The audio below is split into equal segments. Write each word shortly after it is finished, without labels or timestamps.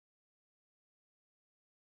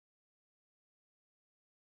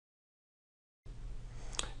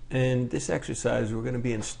In this exercise, we're going to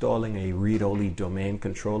be installing a read-only domain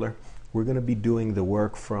controller. We're going to be doing the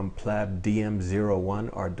work from PLAB DM01,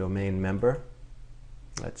 our domain member.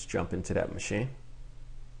 Let's jump into that machine.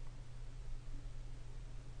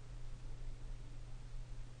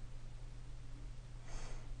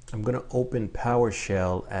 I'm going to open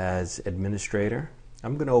PowerShell as administrator.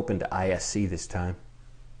 I'm going to open the ISC this time.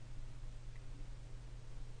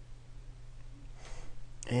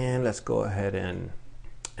 And let's go ahead and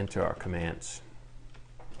enter our commands.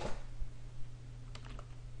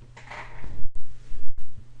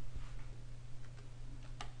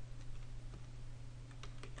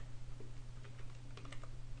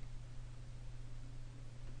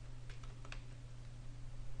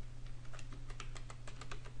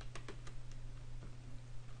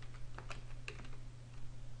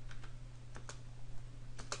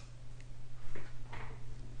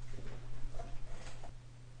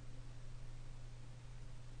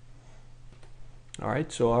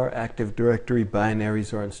 Alright, so our Active Directory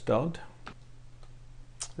binaries are installed.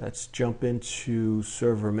 Let's jump into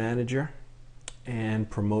Server Manager and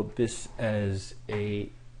promote this as a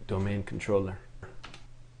domain controller.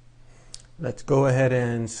 Let's go ahead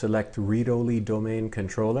and select Read-Only Domain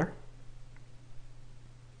Controller.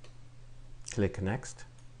 Click Next.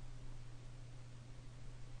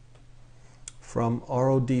 From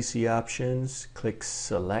RODC Options, click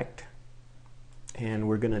Select. And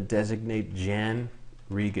we're going to designate Jan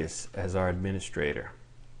Regis as our administrator.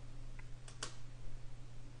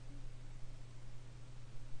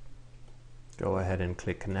 Go ahead and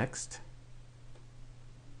click Next.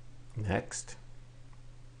 Next.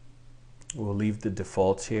 We'll leave the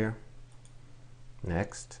defaults here.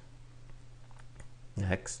 Next.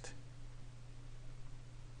 Next.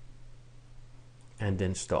 And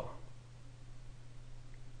install.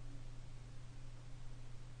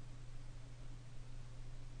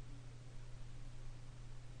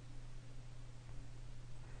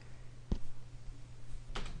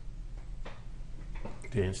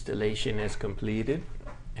 The installation is completed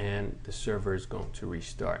and the server is going to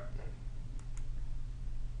restart.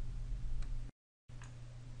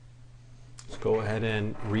 Let's go ahead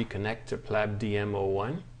and reconnect to PLAB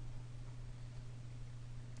DM01.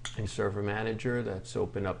 In Server Manager, let's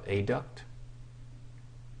open up Adduct.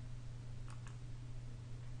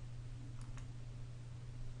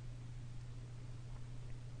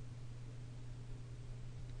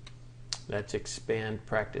 Let's expand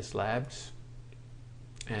Practice Labs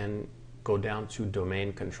and go down to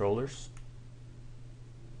Domain Controllers.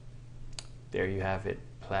 There you have it.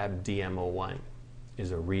 PLAB DM01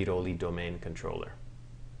 is a read-only domain controller.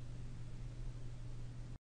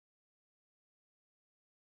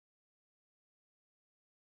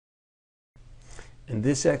 In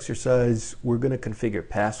this exercise, we're going to configure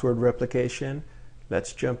password replication.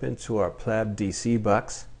 Let's jump into our PLAB DC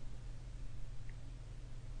box.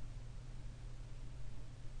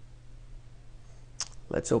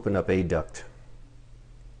 Let's open up Adduct.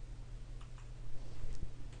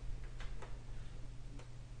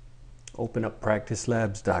 Open up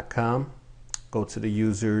practicelabs.com. Go to the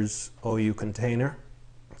user's OU container.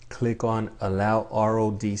 Click on Allow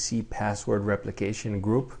RODC Password Replication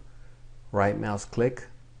Group. Right mouse click.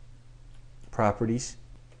 Properties.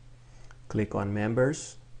 Click on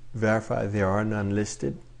Members. Verify there are none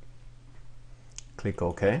listed. Click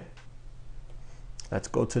OK. Let's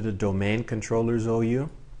go to the Domain Controllers OU.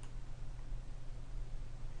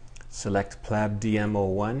 Select PLAB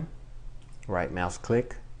DM01. Right mouse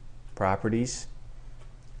click. Properties.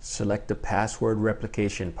 Select the Password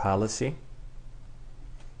Replication Policy.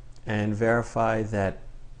 And verify that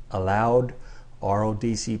Allowed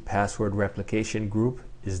RODC Password Replication Group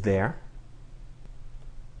is there.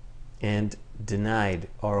 And Denied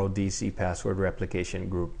RODC Password Replication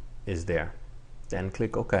Group is there. Then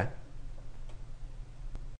click OK.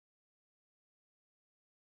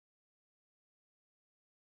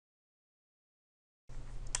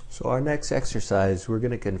 So our next exercise, we're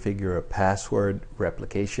going to configure a password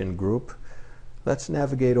replication group. Let's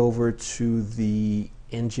navigate over to the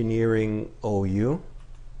Engineering OU.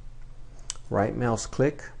 Right mouse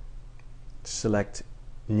click, select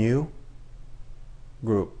New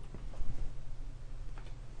Group.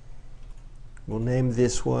 We'll name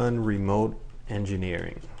this one Remote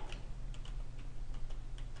Engineering.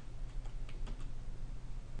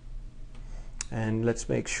 And let's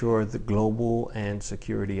make sure the global and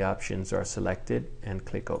security options are selected and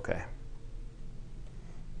click OK.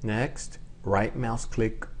 Next, right mouse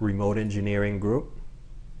click Remote Engineering Group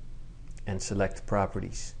and select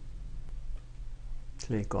Properties.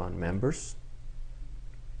 Click on Members,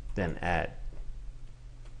 then Add.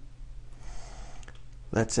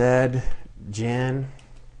 Let's add Jan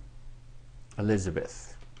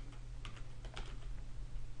Elizabeth.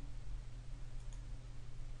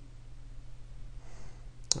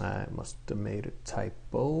 I must have made a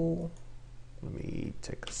typo. Let me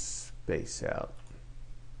take a space out.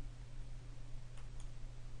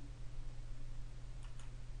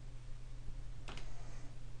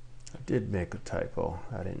 I did make a typo.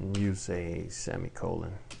 I didn't use a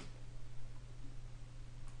semicolon.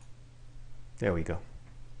 There we go.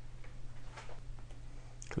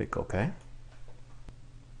 Click OK.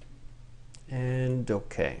 And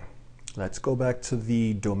OK. Let's go back to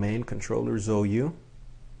the domain controllers OU.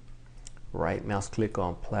 Right mouse click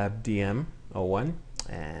on PlabDM01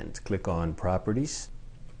 and click on Properties.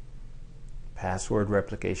 Password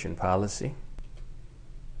replication policy.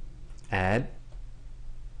 Add.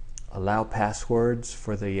 Allow passwords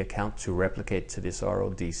for the account to replicate to this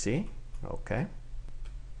RODC. OK.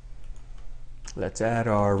 Let's add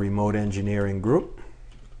our remote engineering group.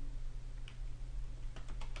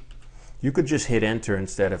 You could just hit enter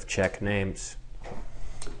instead of check names.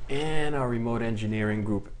 And our remote engineering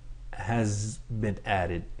group has been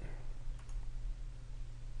added.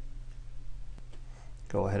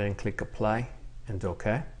 Go ahead and click apply and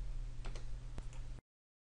OK.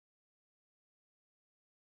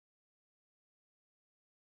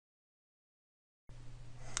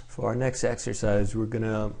 For our next exercise, we're going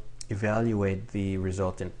to evaluate the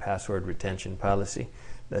resultant password retention policy.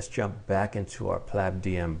 Let's jump back into our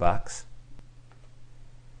PlabDM box.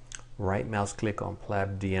 Right mouse click on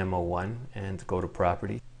PlabDM01 and go to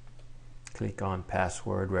Properties. Click on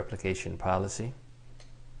Password Replication Policy,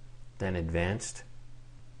 then Advanced,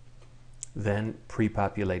 then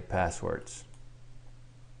Pre-populate Passwords.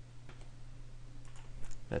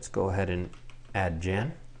 Let's go ahead and add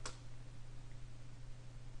Jan.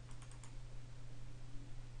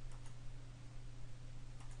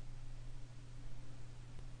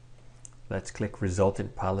 Let's click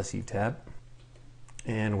Resultant Policy tab,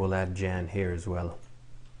 and we'll add Jan here as well.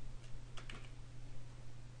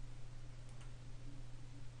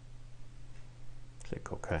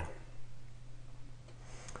 Click OK.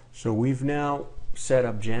 So we've now set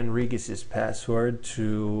up Jan Regis's password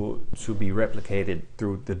to be replicated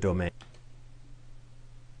through the domain.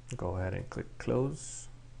 Go ahead and click Close.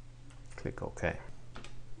 Click OK.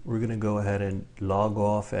 We're going to go ahead and log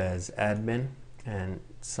off as admin and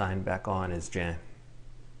sign back on as Jan.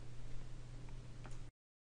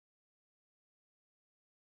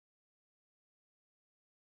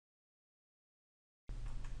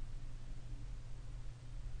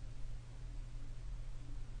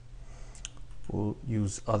 We'll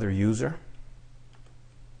use other user.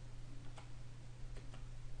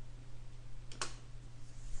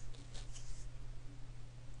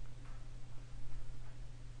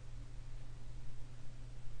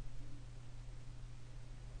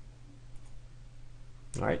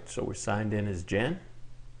 All right, so we're signed in as Jan.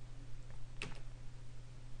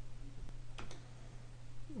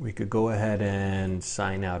 We could go ahead and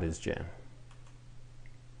sign out as Jan.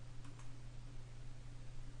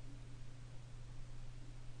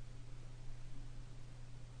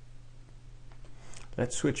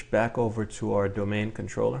 Let's switch back over to our domain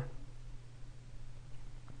controller.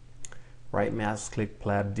 Right mouse click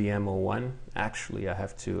PlabDM01. Actually, I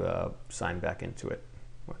have to sign back into it.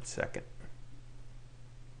 1 second.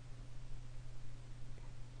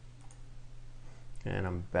 And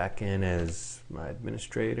I'm back in as my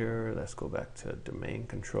administrator. Let's go back to domain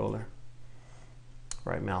controller.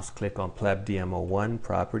 Right mouse click on PlabDM01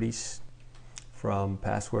 Properties. From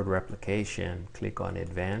Password Replication, click on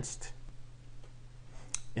Advanced.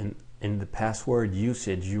 In the password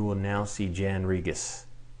usage, you will now see Jan Regis.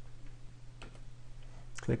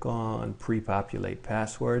 Click on Pre-populate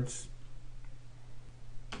Passwords.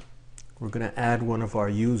 We're going to add one of our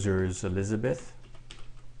users, Elizabeth.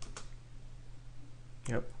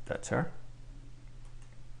 Yep, that's her.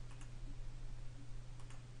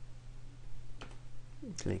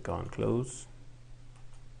 Click on Close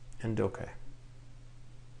and OK.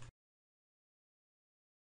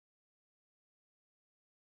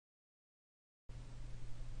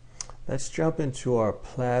 Let's jump into our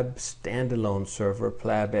Plab standalone server,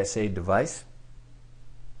 Plab SA device.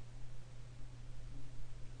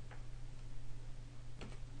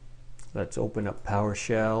 Let's open up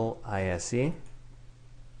PowerShell ISE.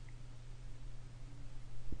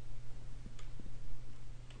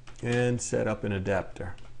 And set up an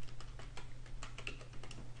adapter.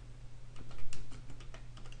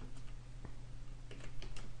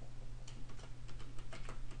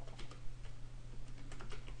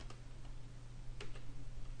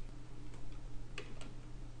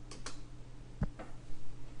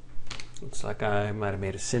 Looks like I might have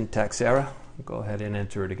made a syntax error. Go ahead and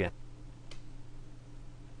enter it again.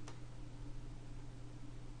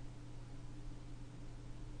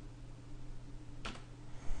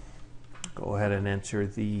 Go ahead and enter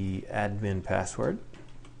the admin password.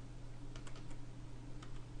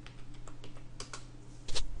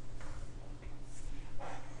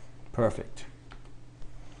 Perfect.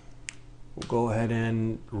 We'll go ahead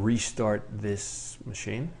and restart this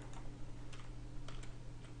machine.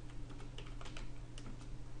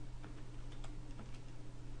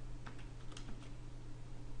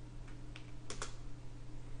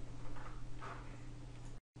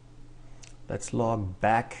 Let's log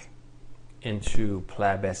back into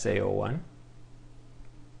PLAB SA01.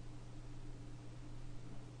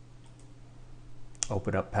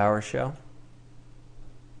 Open up PowerShell.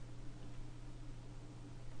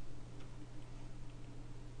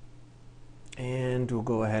 And we'll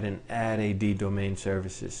go ahead and add AD domain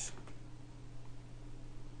services.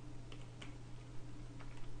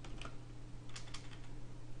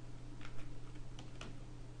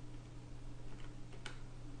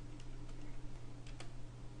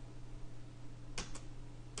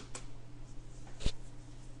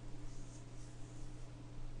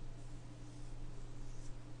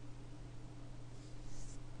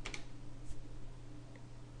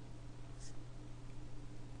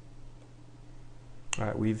 All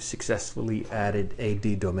right, we've successfully added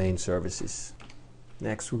AD domain services.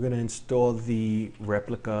 Next, we're going to install the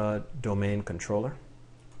replica domain controller.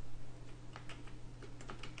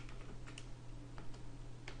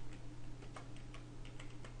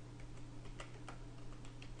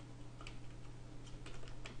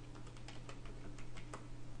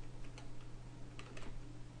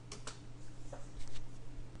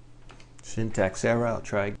 Syntax error, I'll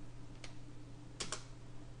try.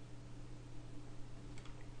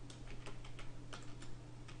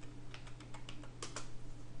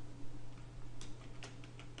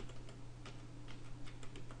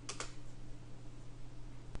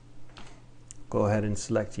 Go ahead and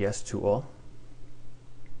select yes to all.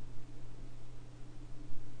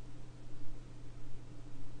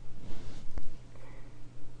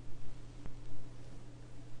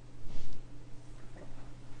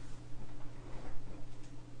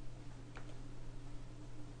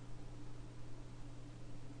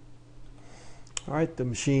 All right, the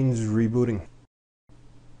machine's rebooting.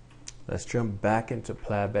 Let's jump back into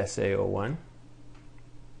PLAB SA01.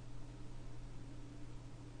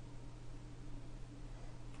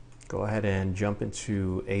 Go ahead and jump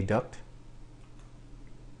into ADuct.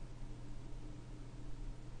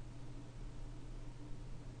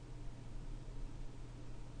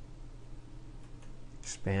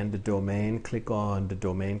 Expand the domain, click on the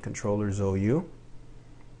domain controllers OU,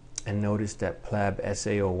 and notice that PLAB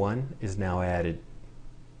SA01 is now added.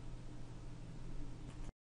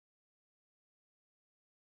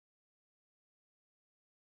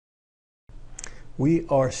 We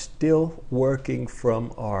are still working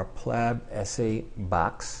from our PLAB SA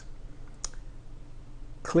box.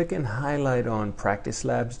 Click and highlight on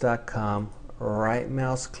practicelabs.com, right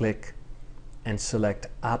mouse click, and select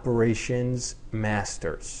Operations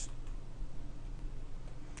Masters.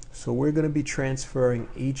 So we're going to be transferring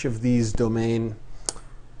each of these domain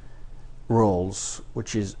roles,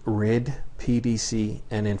 which is RID, PDC,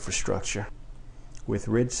 and infrastructure. With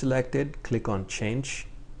RID selected, click on Change.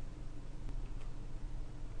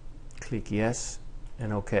 Click yes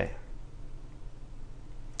and OK.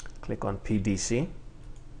 Click on PDC.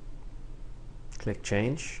 Click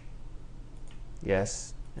Change.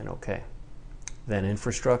 Yes and OK. Then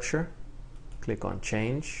Infrastructure. Click on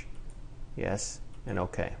Change. Yes and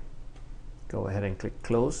OK. Go ahead and click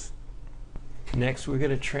Close. Next, we're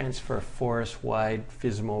going to transfer forest-wide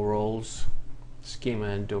FSMO roles, schema,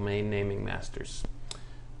 and domain naming masters.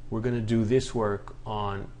 We're going to do this work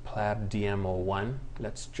on PLAB DM01.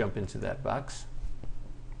 Let's jump into that box.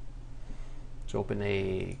 Let's open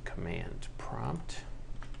a command prompt.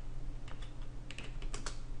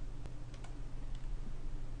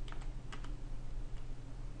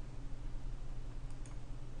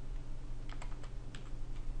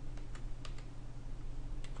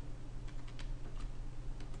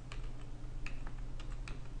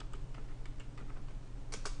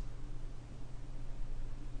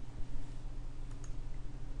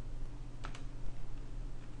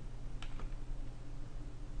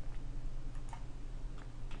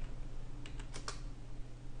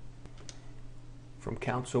 From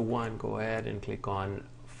Council 1, go ahead and click on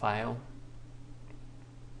File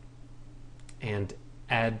and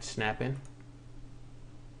Add Snap-in.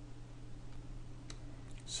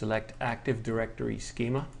 Select Active Directory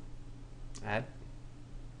Schema, Add.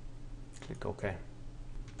 Click OK.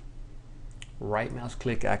 Right mouse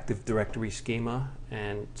click Active Directory Schema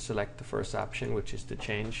and select the first option, which is to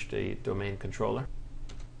change the domain controller.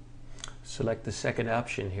 Select the second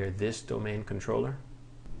option here, this domain controller.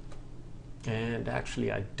 And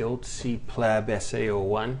actually I don't see PLAB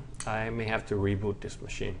SA01. I may have to reboot this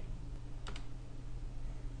machine.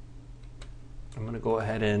 I'm going to go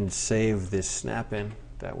ahead and save this snap-in.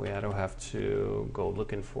 That way I don't have to go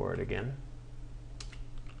looking for it again.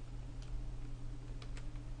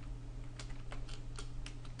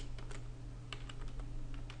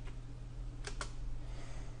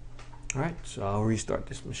 Alright, so I'll restart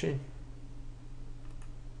this machine.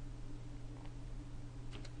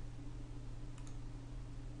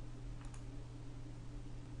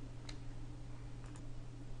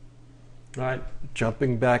 Alright,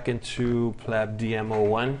 jumping back into PLAB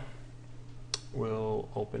DM01, we'll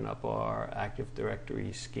open up our Active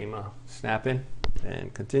Directory Schema snap-in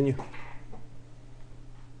and continue.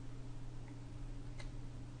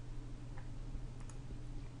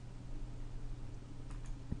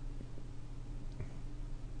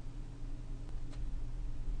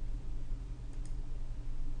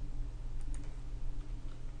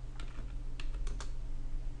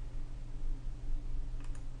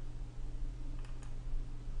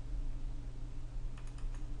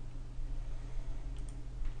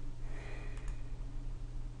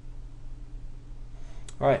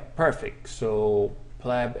 All right, perfect. So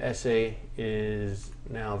PLAB SA is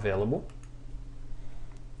now available.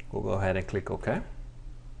 We'll go ahead and click OK.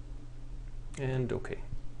 And OK.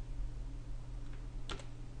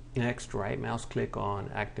 Next, right mouse click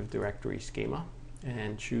on Active Directory Schema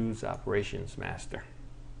and choose Operations Master.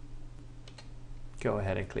 Go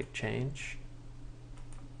ahead and click Change.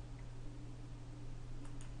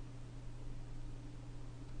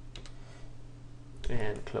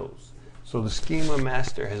 And close. So the schema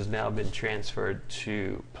master has now been transferred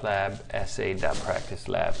to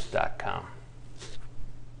plabsa.practicelabs.com.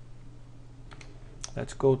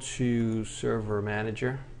 Let's go to Server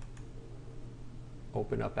Manager.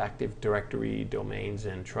 Open up Active Directory Domains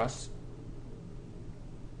and Trusts.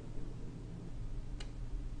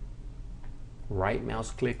 Right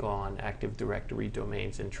mouse click on Active Directory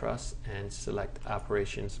Domains and Trusts and select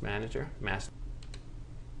Operations Manager, Master.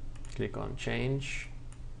 Click on Change.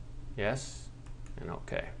 Yes, and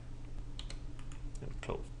OK, and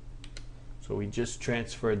close. So we just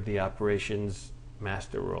transferred the operations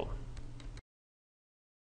master role.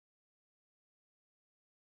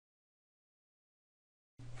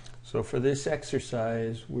 So for this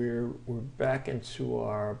exercise, we're back into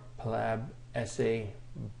our PLAB SA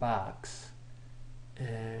box,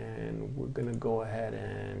 and we're going to go ahead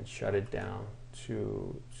and shut it down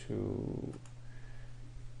to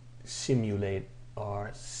simulate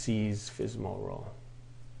our C's FSMO role.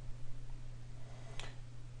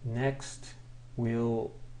 Next,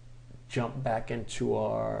 we'll jump back into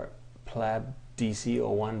our PLAB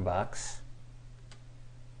DC01 box.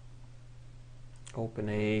 Open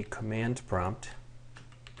a command prompt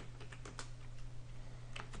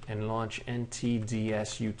and launch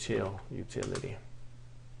ntdsutil utility.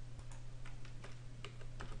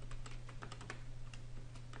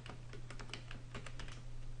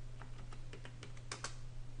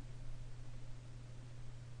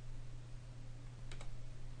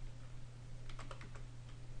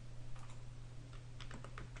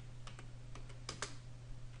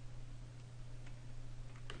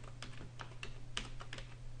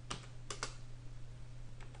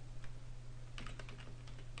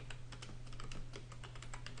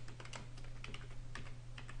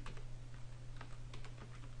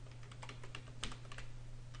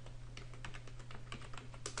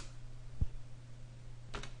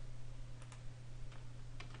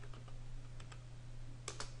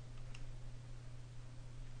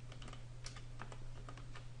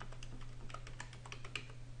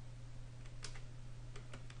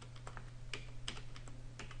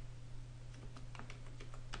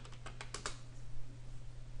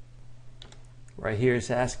 Right here it's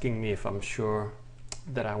asking me if I'm sure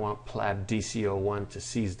that I want PLAB DC01 to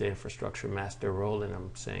seize the infrastructure master role, and I'm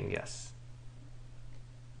saying yes.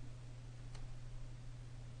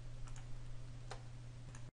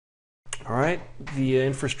 All right, the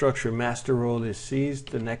infrastructure master role is seized.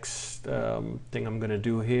 The next thing I'm going to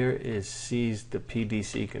do here is seize the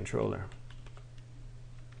PDC controller.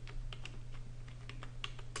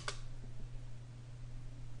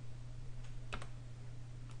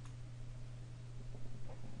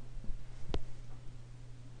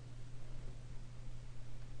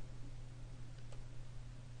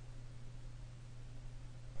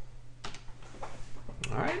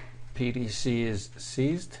 All right, PDC is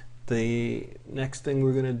seized. The next thing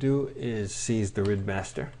we're going to do is seize the RID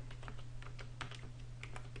master.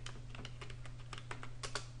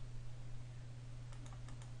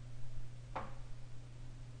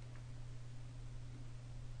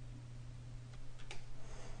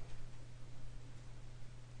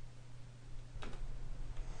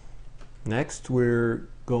 Next, we're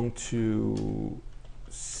going to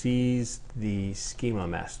seize the schema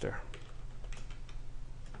master.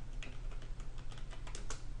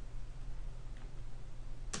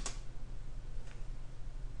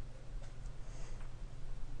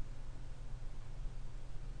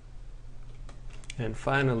 And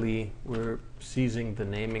finally, we're seizing the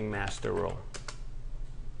naming master role.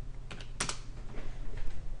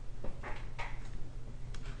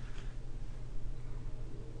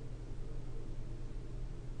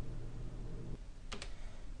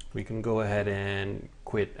 We can go ahead and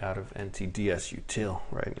quit out of NTDS util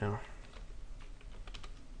right now.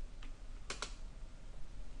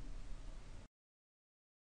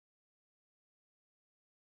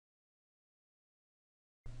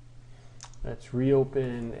 Let's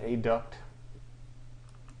reopen Aduct.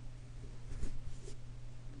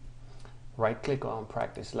 Right-click on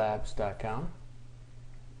practicelabs.com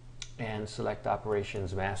and select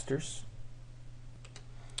Operations Masters.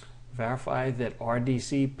 Verify that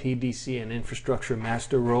RDC, PDC, and Infrastructure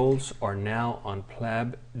Master roles are now on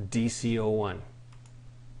PLAB DC01.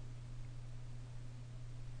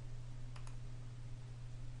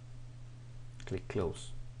 Click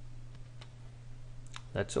Close.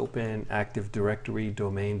 Let's open Active Directory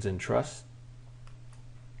Domains and Trust.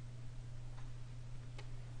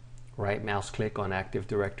 Right mouse click on Active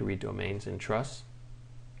Directory Domains and Trust.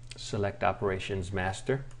 Select Operations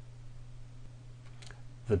Master.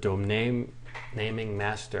 The domain naming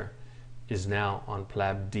master is now on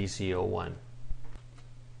PLAB DC01.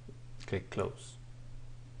 Click Close.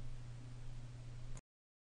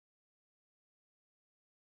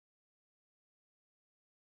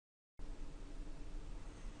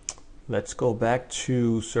 Let's go back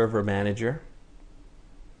to Server Manager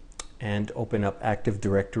and open up Active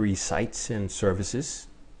Directory Sites and Services.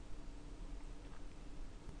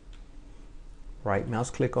 Right mouse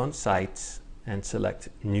click on Sites and select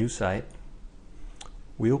New Site.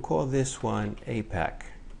 We'll call this one APAC.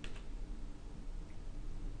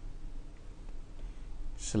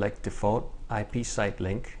 Select Default IP Site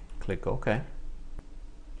Link, click OK,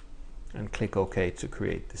 and click OK to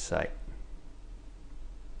create the site.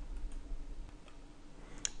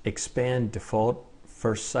 Expand default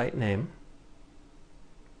first site name,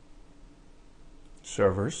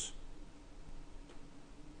 servers.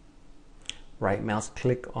 Right mouse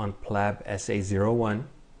click on PLAB SA01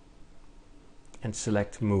 and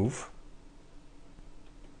select Move.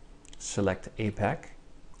 Select APAC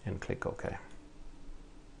and click OK.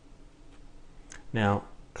 Now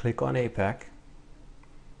click on APAC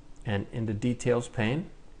and in the Details pane,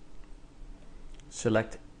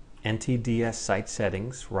 select NTDS Site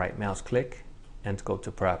Settings, right mouse click and go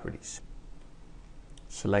to Properties.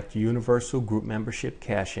 Select Universal Group Membership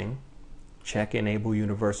Caching. Check Enable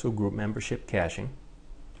Universal Group Membership Caching.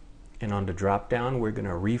 And on the drop down, we're going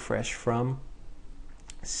to refresh from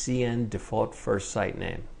CN Default First Site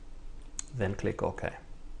Name. Then click OK.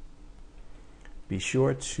 Be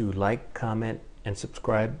sure to like, comment, and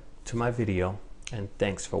subscribe to my video, and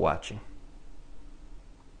thanks for watching.